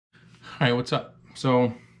Hi, what's up?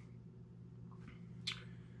 So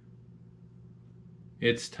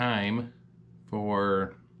it's time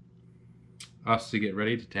for us to get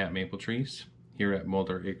ready to tap maple trees here at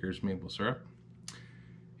Mulder Acres Maple Syrup.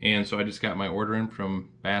 And so I just got my order in from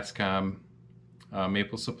Bascom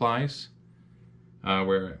Maple Supplies,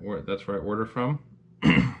 where that's where I order from.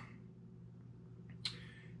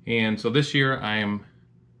 And so this year I am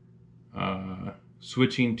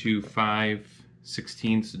switching to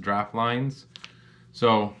 5/16 drop lines.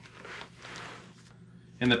 So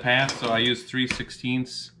in the past, so I used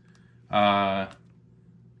 3/16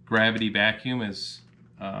 gravity vacuum as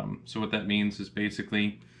so what that means is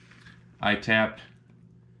basically I tapped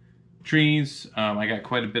trees. I got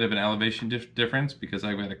quite a bit of an elevation difference because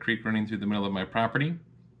I've got a creek running through the middle of my property.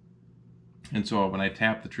 And so when I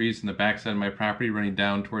tap the trees in the backside of my property running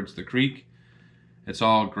down towards the creek, it's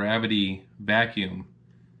all gravity vacuum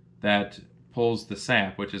that pulls the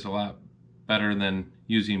sap, which is a lot better than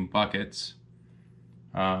using buckets.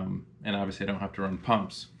 And obviously I don't have to run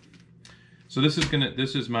pumps. So this is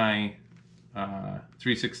my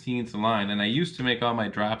 3/16 line, and I used to make all my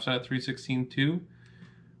drops out of 3/16 too,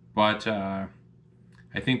 but I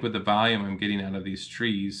think with the volume I'm getting out of these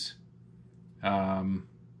trees,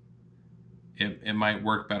 it might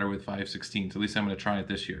work better with 5/16. At least I'm going to try it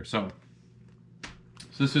this year. So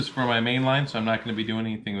this is for my main line, so I'm not going to be doing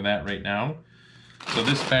anything with that right now. So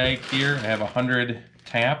this bag here, I have 100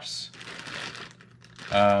 taps.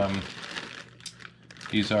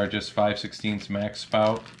 These are just 5/16 max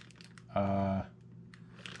spout,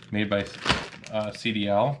 made by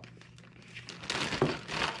CDL.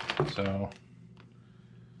 So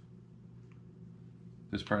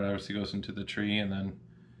this part obviously goes into the tree, and then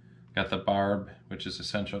got the barb, which is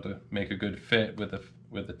essential to make a good fit with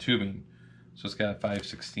the tubing. So it's got a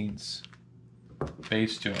 5/16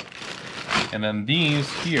 base to it. And then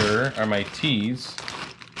these here are my tees.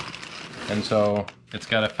 And so it's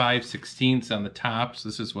got a 5/16 on the tops.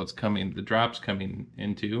 This is what's coming, the drops coming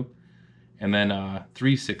into. And then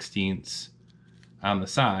 3/16 on the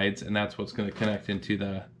sides, and that's what's going to connect into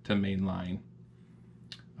the main line.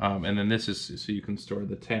 And then this is so you can store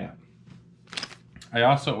the tap. I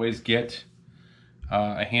also always get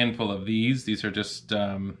a handful of these. These are just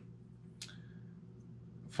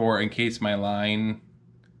for in case my line,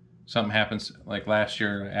 something happens, like last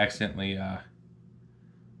year I accidentally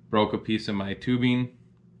broke a piece of my tubing.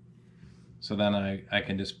 So then I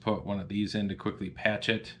can just put one of these in to quickly patch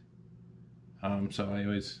it. So I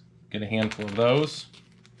always get a handful of those.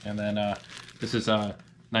 And then this is a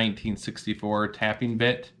 1964 tapping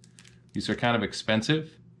bit. These are kind of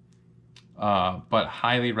expensive, but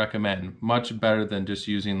highly recommend. Much better than just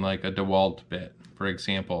using like a DeWalt bit, for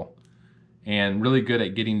example. And really good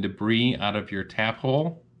at getting debris out of your tap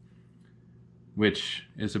hole, which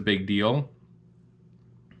is a big deal.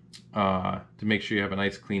 To make sure you have a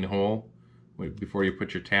nice clean hole before you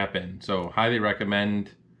put your tap in. So highly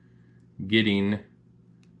recommend getting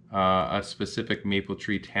a specific maple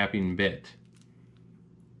tree tapping bit.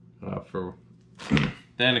 For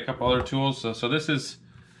then a couple other tools. So this is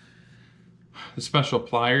the special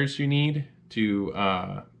pliers you need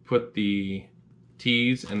to put the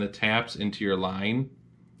tees and the taps into your line.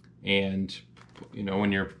 And you know,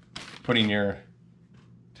 when you're putting your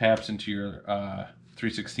taps into your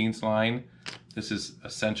 3/16 line, this is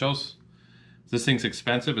essentials. This thing's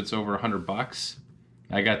expensive. It's over $100.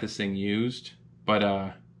 I got this thing used,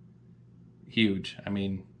 but huge. I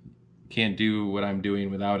mean, can't do what I'm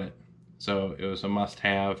doing without it. So it was a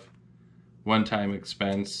must-have, one-time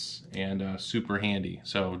expense, and super handy.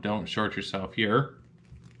 So don't short yourself here.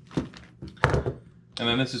 And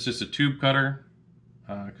then this is just a tube cutter,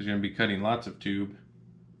 because you're going to be cutting lots of tube.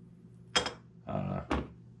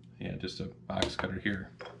 Yeah, just a box cutter here.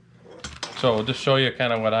 So I'll just show you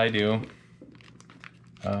kind of what I do.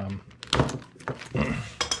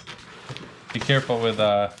 Be careful with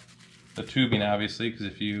the tubing, obviously, because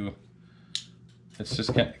if you,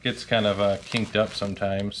 it gets kind of kinked up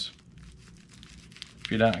sometimes.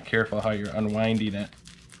 If you're not careful how you're unwinding it.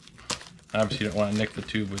 Obviously you don't want to nick the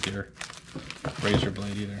tube with your razor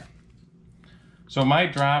blade either. So my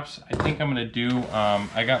drops, I think I'm going to do,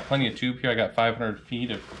 I got plenty of tube here. I got 500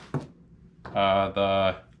 feet of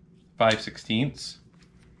the 5/16.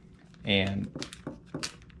 And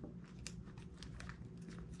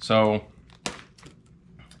so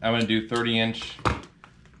I'm going to do 30-inch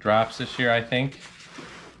drops this year, I think.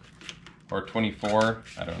 Or 24,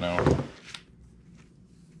 I don't know.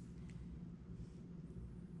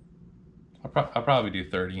 I'll probably do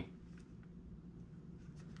 30.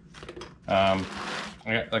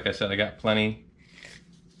 Like I said, I got plenty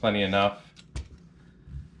enough.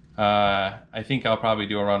 I think I'll probably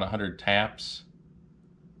do around 100 taps.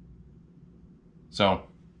 So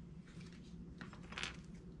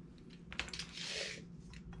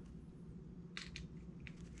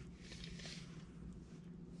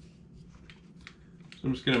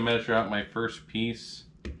I'm just going to measure out my first piece.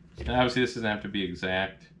 And obviously this doesn't have to be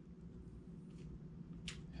exact.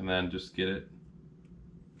 And then just get it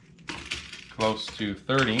close to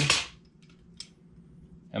 30.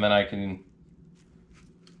 And then I can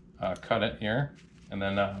cut it here. And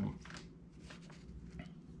then now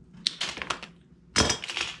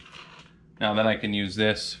then I can use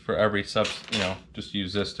this for every just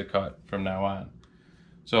use this to cut from now on.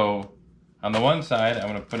 So on the one side, I'm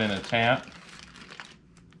going to put in a tap.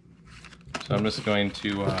 So I'm just going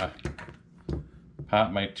to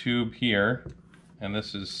pop my tube here, and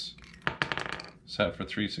this is set for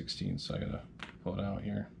 3/16, so I gotta pull it out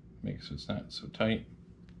here, make so it's not so tight.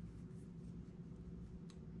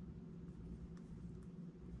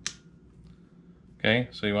 Okay,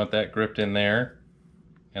 so you want that gripped in there,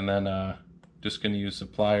 and then just gonna use the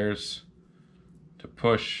pliers to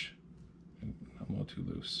push. I'm a little too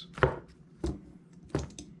loose.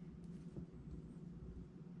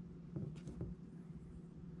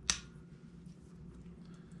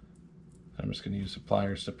 I'm just going to use the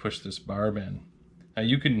pliers to push this barb in. Now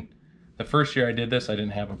you can, the first year I did this, I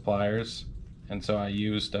didn't have a pliers, and so I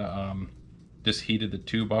used, just heated the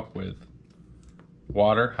tube up with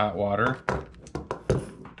water, hot water,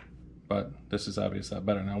 but this is obviously a lot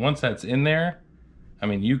better. Now once that's in there, I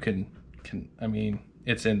mean, you can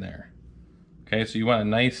it's in there. Okay, so you want a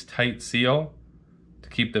nice tight seal to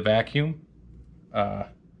keep the vacuum. I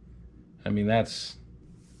mean, that's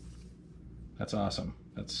awesome.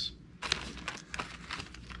 That's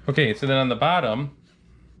okay. So then on the bottom,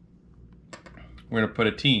 we're gonna put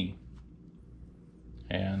a T,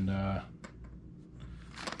 and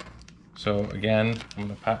so again, I'm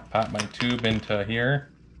gonna pop my tube into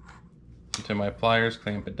here, into my pliers,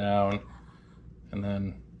 clamp it down, and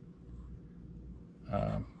then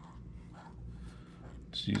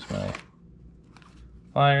just use my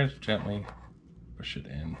pliers, gently push it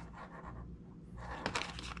in.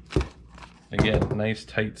 Again, nice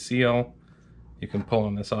tight seal. You can pull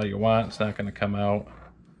on this all you want, it's not going to come out.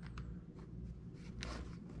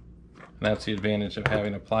 And that's the advantage of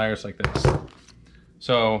having the pliers like this.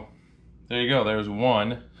 So there you go, there's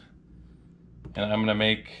one. And I'm going to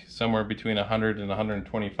make somewhere between 100 and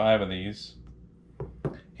 125 of these.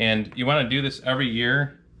 And you want to do this every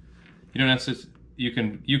year. You don't necessarily, you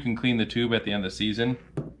can clean the tube at the end of the season,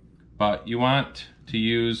 but you want to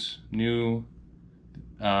use new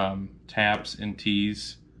taps and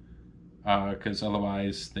tees, because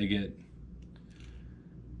otherwise they get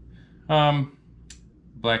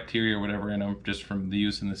bacteria or whatever in them just from the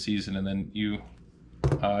use in the season, and then you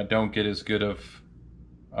don't get as good of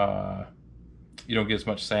you don't get as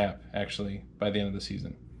much sap actually by the end of the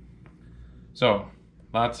season. So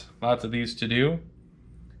lots of these to do,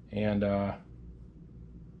 and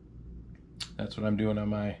that's what I'm doing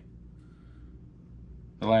on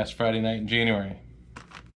the last Friday night in January.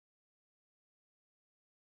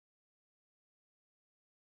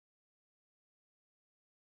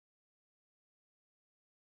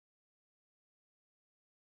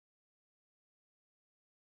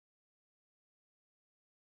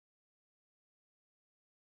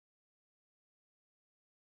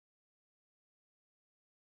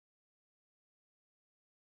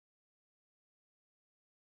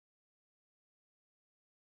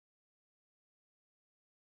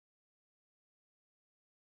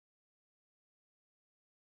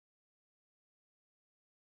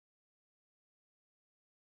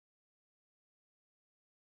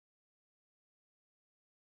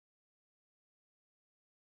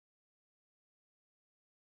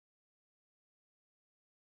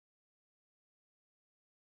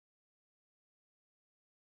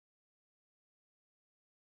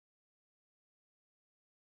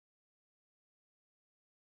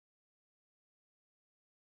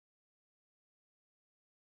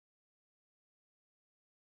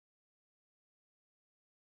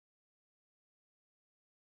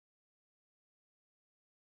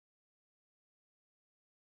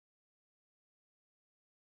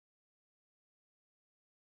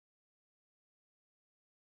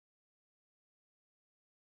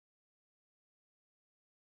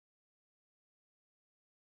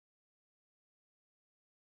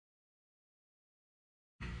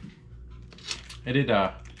 I did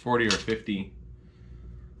 40 or 50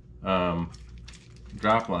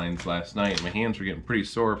 drop lines last night. My hands were getting pretty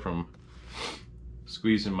sore from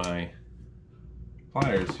squeezing my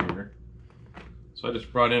pliers here. So I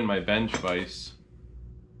just brought in my bench vise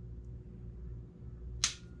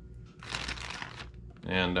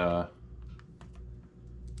and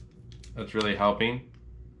that's really helping.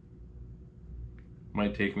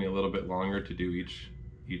 Might take me a little bit longer to do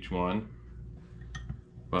each one,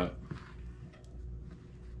 but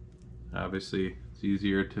obviously it's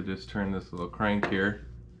easier to just turn this little crank here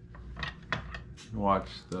and watch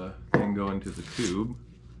the thing go into the tube.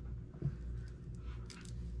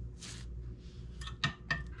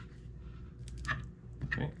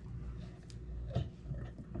 Okay.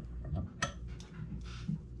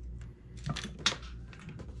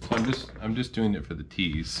 So I'm just doing it for the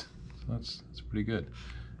tease. So that's pretty good.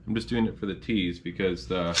 I'm just doing it for the tease because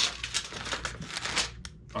the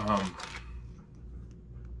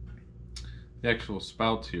actual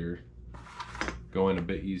spouts here go in a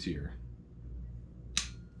bit easier.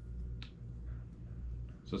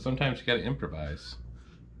 So sometimes you gotta improvise.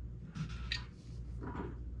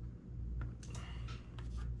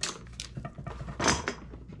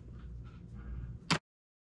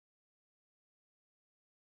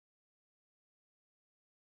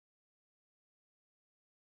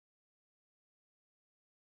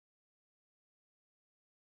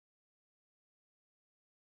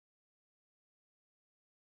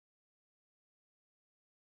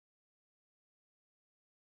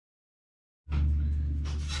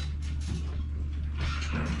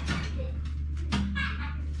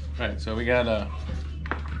 Alright, so we got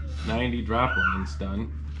 90 drop lines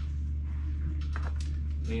done.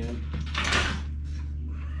 And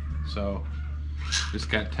so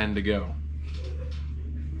just got 10 to go.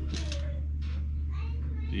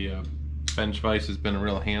 The bench vise has been a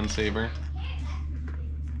real hand saver.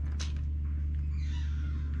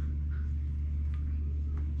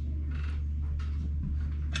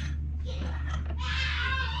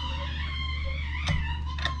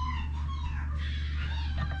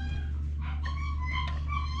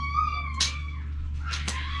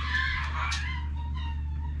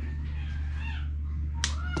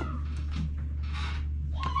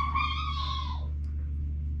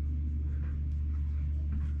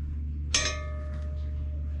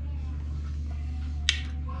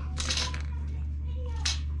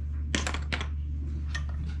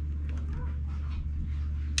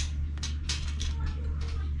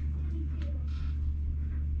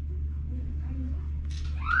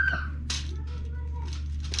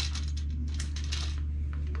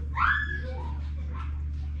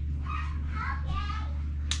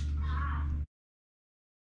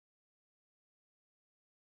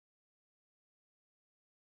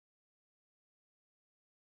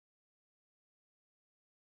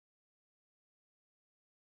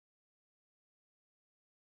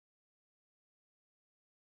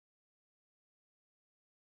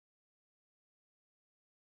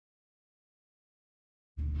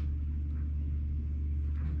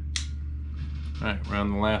 Alright, we're on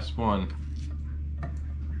the last one.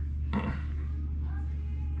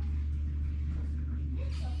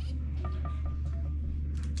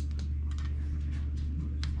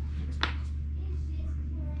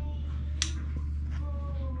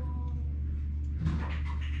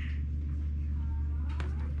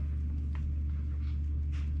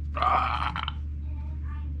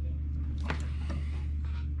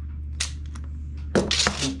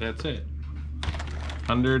 That's it.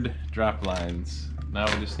 100 drop lines. Now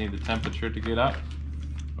we just need the temperature to get up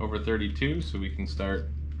over 32 so we can start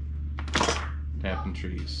tapping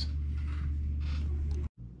trees.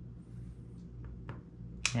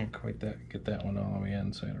 I can't quite get that one all the way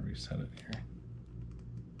in, so I gotta reset it here.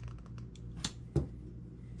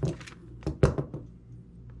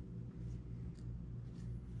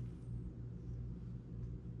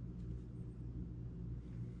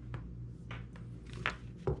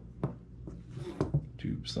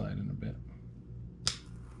 Tube sliding a bit.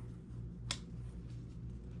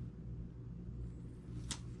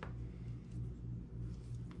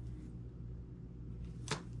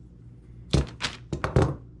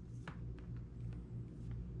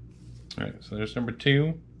 All right, so there's number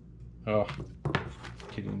 2. Oh,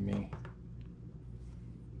 kidding me.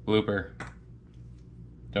 Blooper.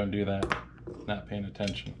 Don't do that. Not paying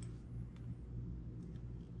attention.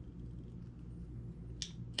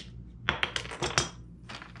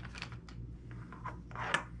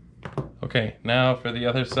 Okay, now for the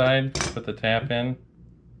other side, put the tap in.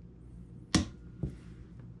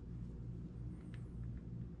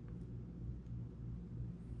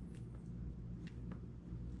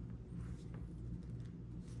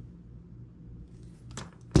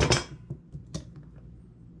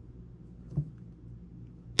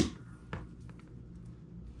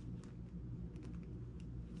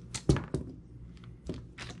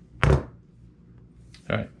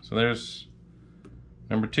 All right, so there's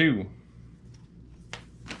number 2.